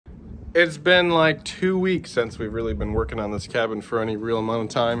It's been like 2 weeks since we've really been working on this cabin for any real amount of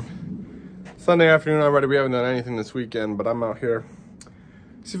time. Sunday afternoon already, we haven't done anything this weekend, but I'm out here.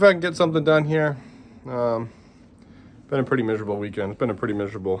 See if I can get something done here. Been a pretty miserable weekend. It's been a pretty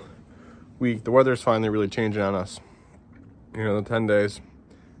miserable week. The weather's finally really changing on us. You know, the 10 days,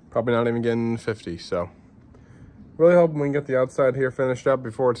 probably not even getting 50, so. Really hoping we can get the outside here finished up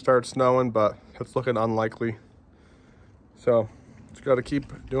before it starts snowing, but it's looking unlikely. So, just got to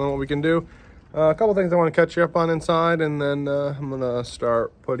keep doing what we can do. A couple things I want to catch you up on inside, and then I'm going to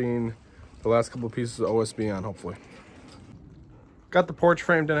start putting the last couple pieces of OSB on, hopefully. Got the porch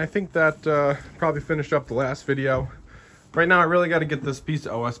framed, and I think that probably finished up the last video. Right now, I really got to get this piece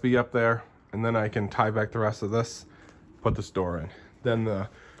of OSB up there, and then I can tie back the rest of this, put this door in. Then the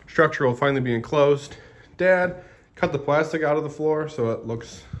structure will finally be enclosed. Dad cut the plastic out of the floor so it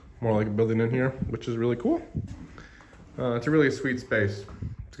looks more like a building in here, which is really cool. It's a really sweet space.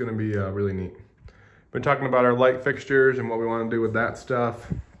 It's gonna be really neat. Been talking about our light fixtures and what we want to do with that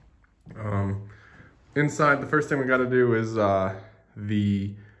stuff. Inside, the first thing we got to do is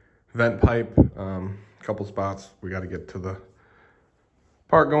the vent pipe. Couple spots we got to get to the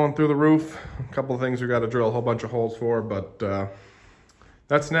part going through the roof. A couple of things we got to drill a whole bunch of holes for, but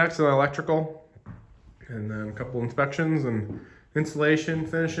that's next. And electrical, and then a couple inspections and installation,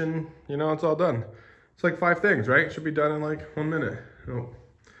 finishing. You know, it's all done. It's like 5 things, right? It should be done in like 1 minute. Oh.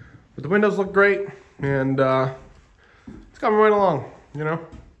 But the windows look great, and it's coming right along, you know?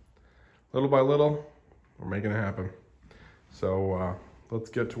 Little by little, we're making it happen. So let's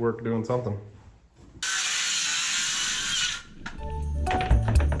get to work doing something.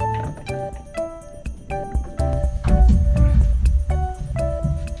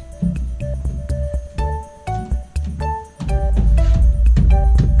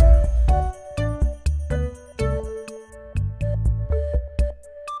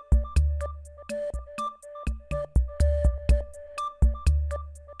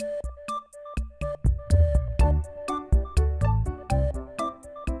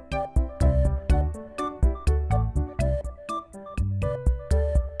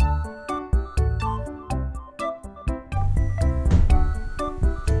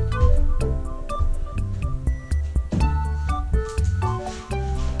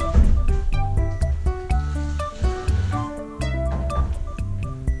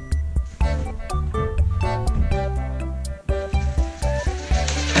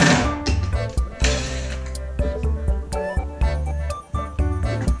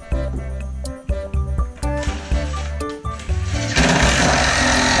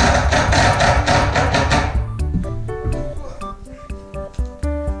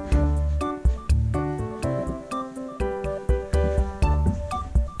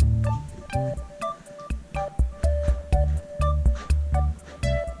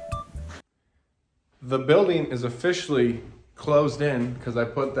 The building is officially closed in because I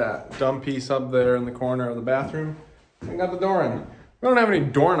put that dumb piece up there in the corner of the bathroom and got the door in. We don't have any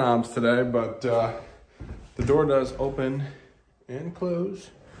doorknobs today, but the door does open and close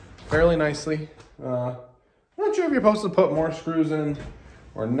fairly nicely. I'm not sure if you're supposed to put more screws in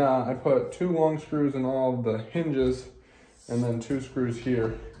or not. I put 2 long screws in all of the hinges and then 2 screws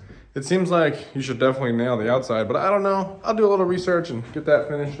here. It seems like you should definitely nail the outside, but I don't know. I'll do a little research and get that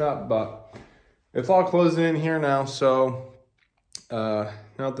finished up, but it's all closing in here now, so now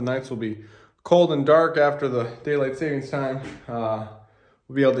that the nights will be cold and dark after the daylight savings time, we'll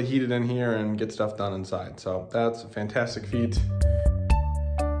be able to heat it in here and get stuff done inside. So that's a fantastic feat.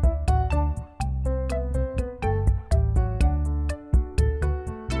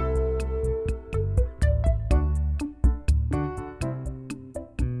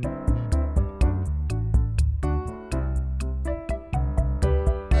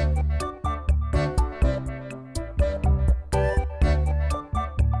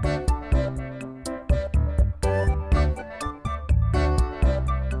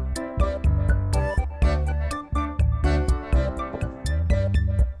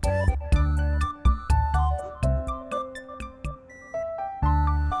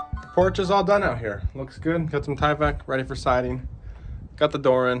 Porch is all done out here. Looks good. Got some tie back ready for siding. Got the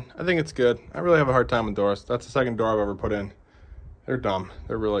door in. I think it's good. I really have a hard time with doors. That's the second door I've ever put in. They're dumb.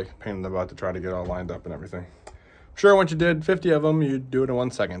 They're really a pain in the butt to try to get all lined up and everything. I'm sure once you did 50 of them, you'd do it in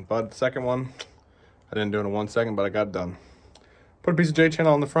 1 second. But the second one, I didn't do it in 1 second, but I got it done. Put a piece of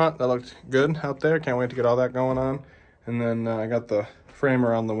J-channel on the front. That looked good out there. Can't wait to get all that going on. And then I got the frame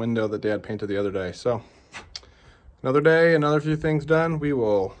around the window that Dad painted the other day. So another day, another few things done. We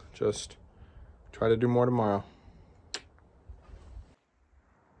will just try to do more tomorrow.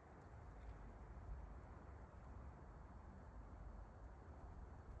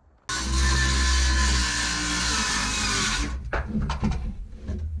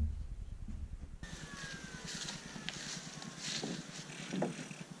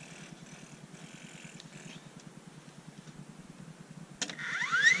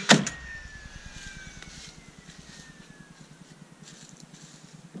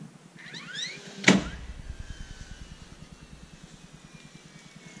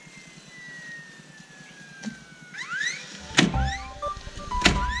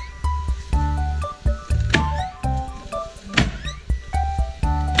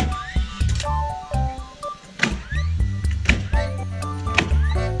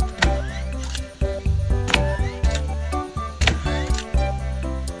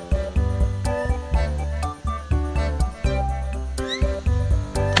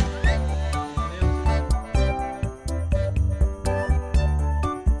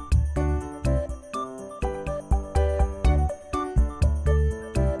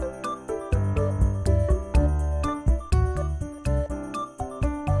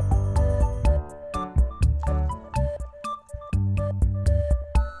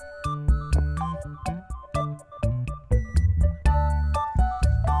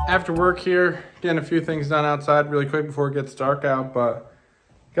 After work here, getting a few things done outside really quick before it gets dark out, but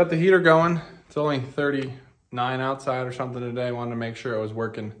got the heater going. It's only 39 outside or something today. Wanted to make sure it was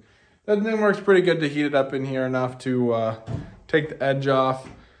working. That thing works pretty good to heat it up in here enough to take the edge off.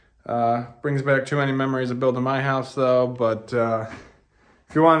 Brings back too many memories of building my house though, but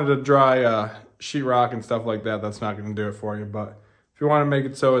if you wanted to dry sheetrock and stuff like that, that's not going to do it for you. But if you want to make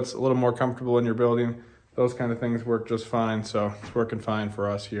it so it's a little more comfortable in your building, those kind of things work just fine. So it's working fine for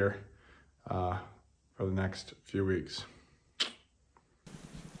us here for the next few weeks.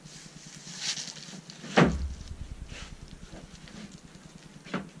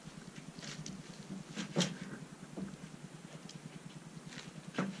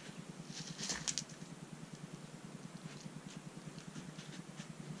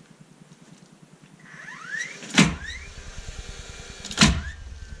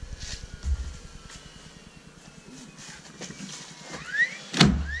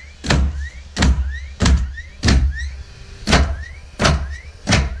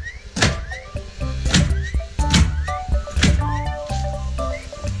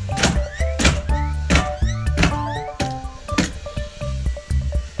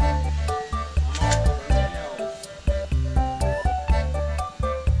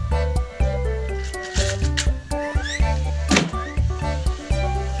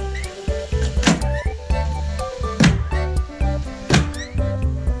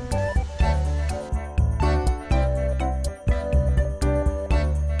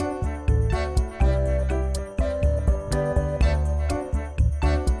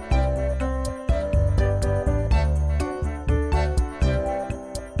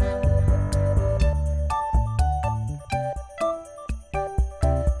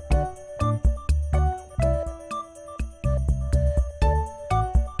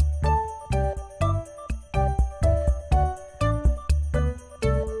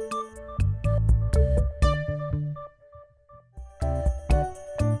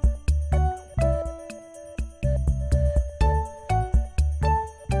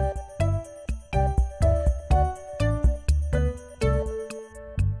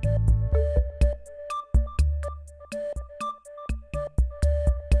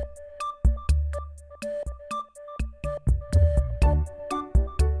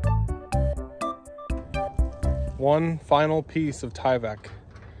 One final piece of Tyvek.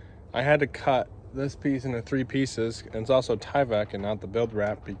 I had to cut this piece into 3 pieces, and it's also Tyvek and not the build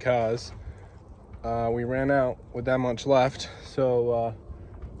wrap because we ran out with that much left. So,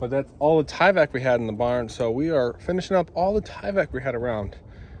 but that's all the Tyvek we had in the barn. So we are finishing up all the Tyvek we had around,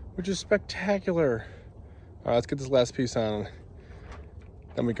 which is spectacular. All right, let's get this last piece on.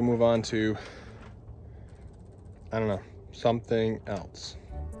 Then we can move on to, I don't know, something else.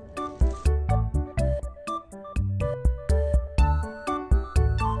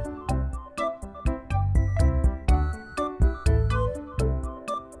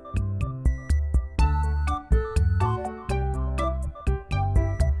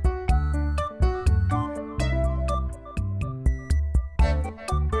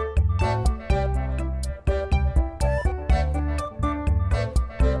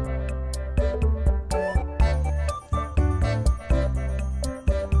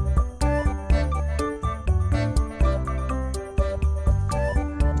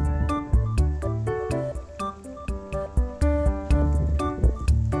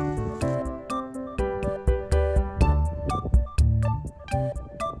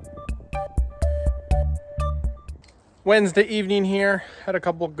 Wednesday evening here. Had a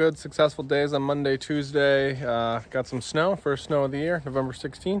couple good successful days on Monday, Tuesday. Got some snow, first snow of the year, November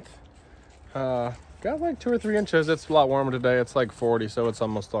 16th. Got like 2 or 3 inches. It's a lot warmer today. It's like 40, so it's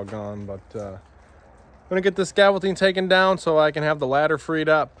almost all gone. But I'm gonna get this scaffolding taken down so I can have the ladder freed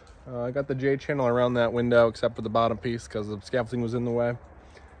up. I got the J channel around that window except for the bottom piece because the scaffolding was in the way.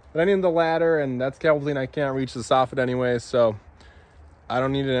 But I need the ladder, and that scaffolding I can't reach the soffit anyway, so I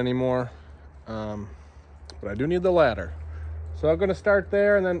don't need it anymore. But I do need the ladder. So I'm gonna start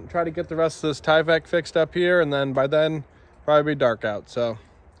there and then try to get the rest of this Tyvek fixed up here, and then by then probably be dark out. So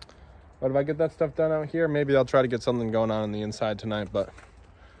but if I get that stuff done out here, maybe I'll try to get something going on the inside tonight, but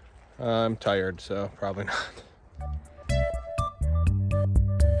I'm tired, so probably not.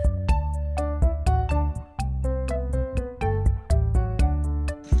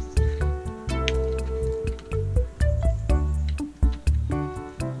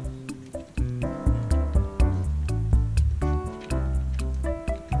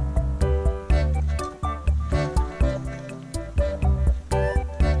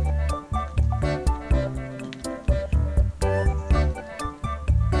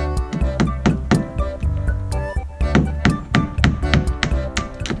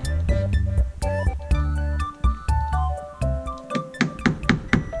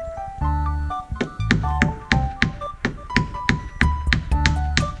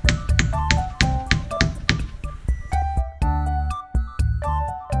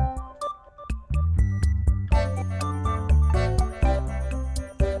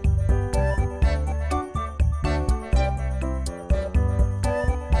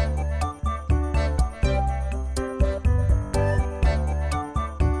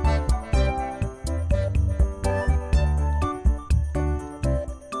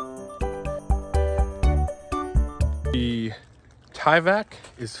 The Tyvek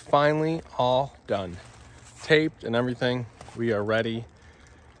is finally all done, taped and everything. We are ready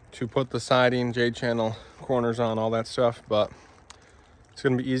to put the siding, J channel, corners on, all that stuff, but it's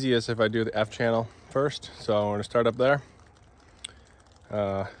gonna be easiest if I do the F channel first. So I'm gonna start up there.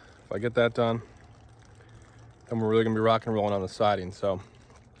 If I get that done, then we're really gonna be rocking and rolling on the siding. So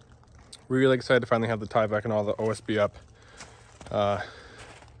really excited to finally have the Tyvek and all the OSB up.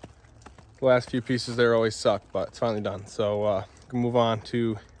 The last few pieces there always suck, but it's finally done. So we can move on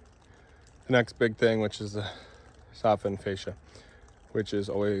to the next big thing, which is the soffit and fascia, which is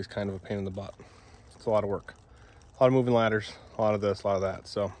always kind of a pain in the butt. It's a lot of work, a lot of moving ladders, a lot of this, a lot of that.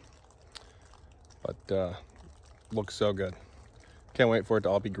 So, but looks so good. Can't wait for it to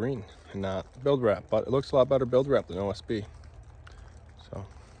all be green and not build wrap, but it looks a lot better build wrap than OSB. So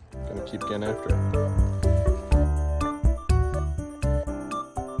I'm gonna keep getting after it.